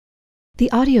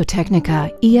The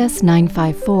Audio-Technica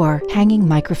ES954 Hanging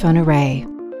Microphone Array.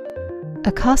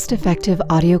 A cost-effective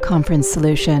audio conference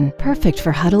solution, perfect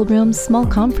for huddle rooms, small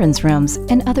conference rooms,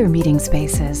 and other meeting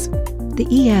spaces. The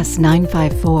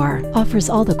ES954 offers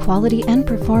all the quality and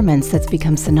performance that's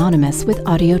become synonymous with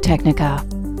Audio-Technica.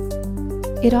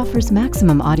 It offers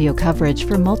maximum audio coverage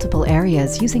for multiple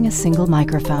areas using a single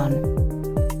microphone.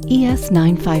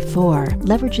 ES954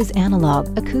 leverages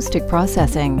analog acoustic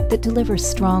processing that delivers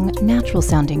strong,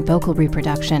 natural-sounding vocal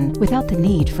reproduction without the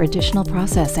need for additional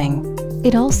processing.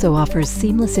 It also offers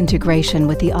seamless integration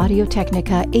with the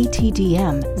Audio-Technica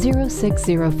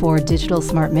ATDM-0604 Digital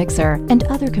SMARTMIXER and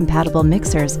other compatible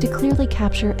mixers to clearly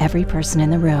capture every person in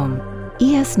the room.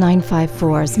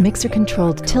 ES954's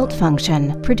mixer-controlled tilt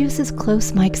function produces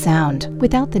close mic sound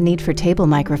without the need for table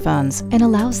microphones and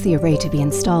allows the array to be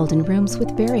installed in rooms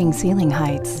with varying ceiling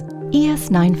heights.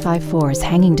 ES954's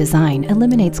hanging design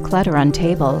eliminates clutter on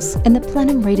tables, and the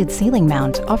plenum-rated ceiling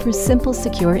mount offers simple,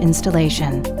 secure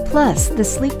installation. Plus, the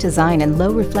sleek design and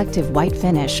low reflective white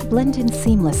finish blend in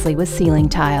seamlessly with ceiling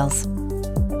tiles.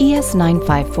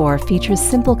 ES954 features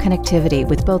simple connectivity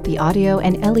with both the audio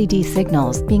and LED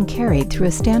signals being carried through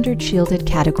a standard shielded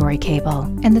category cable,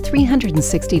 and the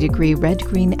 360-degree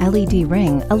red-green LED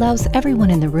ring allows everyone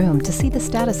in the room to see the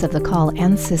status of the call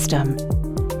and system.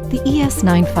 The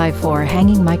ES954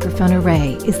 Hanging Microphone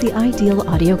Array is the ideal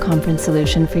audio conference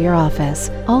solution for your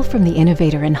office, all from the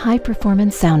innovator in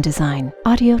high-performance sound design,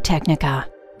 Audio-Technica.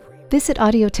 Visit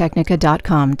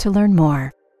audiotechnica.com to learn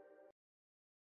more.